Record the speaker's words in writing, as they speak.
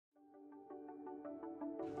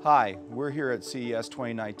Hi, we're here at CES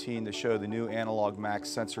 2019 to show the new AnalogMAX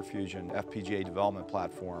sensor fusion FPGA development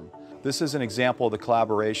platform. This is an example of the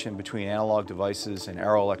collaboration between Analog Devices and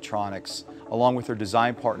Arrow Electronics, along with their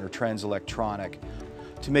design partner Trends Electronic,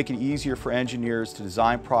 to make it easier for engineers to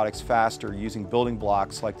design products faster using building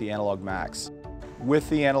blocks like the AnalogMAX. With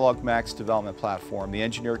the AnalogMAX development platform, the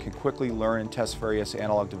engineer can quickly learn and test various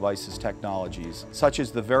Analog Devices technologies, such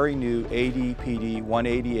as the very new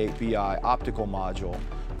AD-PD188BI optical module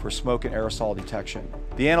for smoke and aerosol detection.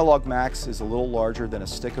 The AnalogMAX is a little larger than a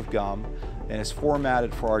stick of gum and is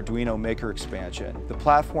formatted for Arduino Maker expansion. The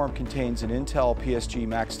platform contains an Intel PSG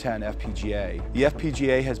Max 10 FPGA. The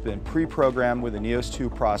FPGA has been pre-programmed with an EOS 2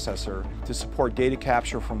 processor to support data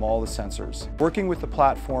capture from all the sensors. Working with the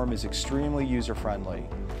platform is extremely user-friendly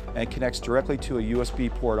and connects directly to a USB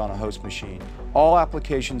port on a host machine. All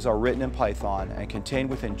applications are written in Python and contained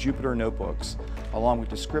within Jupyter notebooks, along with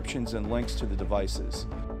descriptions and links to the devices.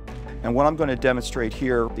 And what I'm going to demonstrate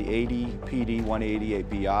here, the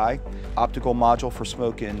AD-PD188BI optical module for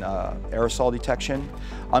smoke and aerosol detection.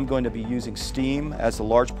 I'm going to be using steam as the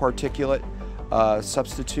large particulate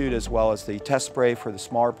substitute, as well as the test spray for the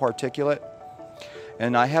smaller particulate.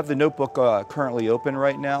 And I have the notebook currently open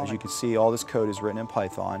right now. As you can see, all this code is written in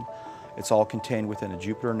Python. It's all contained within a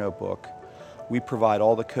Jupyter notebook. We provide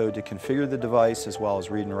all the code to configure the device, as well as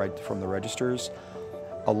read and write from the registers,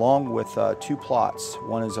 along with two plots.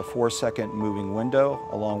 One is a 4-second moving window,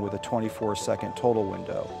 along with a 24-second total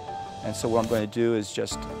window. And so what I'm going to do is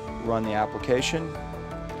just run the application.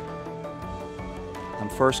 I'm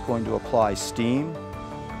first going to apply steam,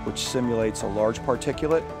 which simulates a large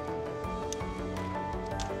particulate.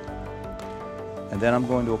 And then I'm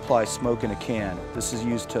going to apply smoke in a can. This is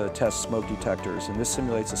used to test smoke detectors, and this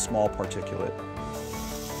simulates a small particulate.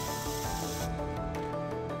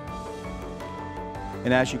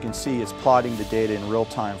 And as you can see, it's plotting the data in real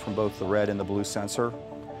time from both the red and the blue sensor.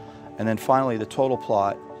 And then finally, the total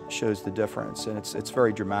plot shows the difference, and it's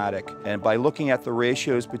very dramatic. And by looking at the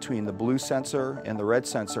ratios between the blue sensor and the red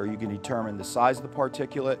sensor, you can determine the size of the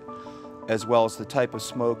particulate, as well as the type of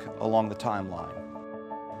smoke along the timeline.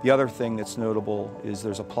 The other thing that's notable is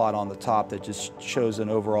there's a plot on the top that just shows an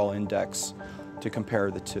overall index to compare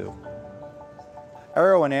the two.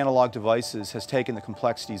 Arrow and Analog Devices has taken the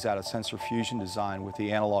complexities out of sensor fusion design with the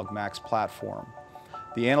AnalogMAX platform.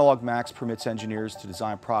 The AnalogMAX permits engineers to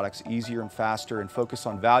design products easier and faster and focus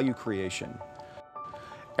on value creation.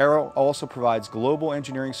 Arrow also provides global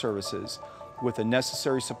engineering services with the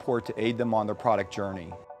necessary support to aid them on their product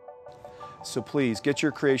journey. So please get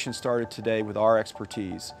your creation started today with our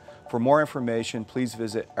expertise. For more information, please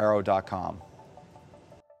visit arrow.com.